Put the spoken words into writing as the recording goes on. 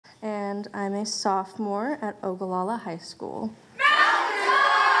and I'm a sophomore at Ogallala High School.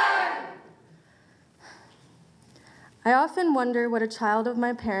 I often wonder what a child of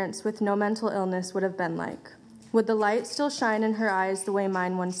my parents with no mental illness would have been like. Would the light still shine in her eyes the way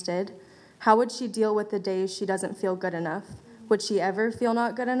mine once did? How would she deal with the days she doesn't feel good enough? Would she ever feel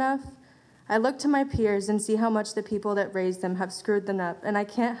not good enough? I look to my peers and see how much the people that raised them have screwed them up, and I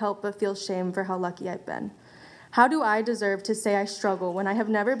can't help but feel shame for how lucky I've been. How do I deserve to say I struggle when I have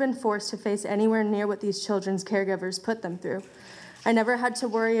never been forced to face anywhere near what these children's caregivers put them through? I never had to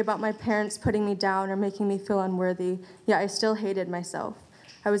worry about my parents putting me down or making me feel unworthy, yet I still hated myself.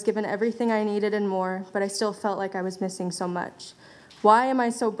 I was given everything I needed and more, but I still felt like I was missing so much. Why am I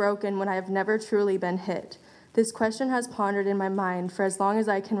so broken when I have never truly been hit? This question has pondered in my mind for as long as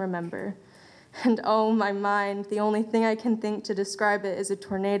I can remember. And oh, my mind, the only thing I can think to describe it is a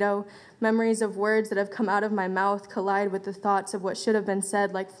tornado. Memories of words that have come out of my mouth collide with the thoughts of what should have been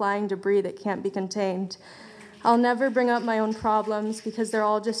said, like flying debris that can't be contained. I'll never bring up my own problems because they're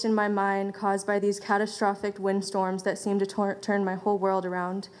all just in my mind, caused by these catastrophic windstorms that seem to turn my whole world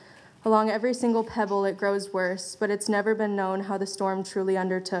around. Along every single pebble, it grows worse, but it's never been known how the storm truly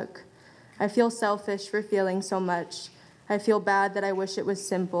undertook. I feel selfish for feeling so much. I feel bad that I wish it was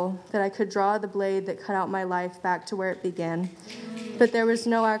simple, that I could draw the blade that cut out my life back to where it began. But there was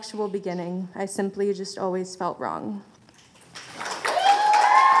no actual beginning. I simply just always felt wrong.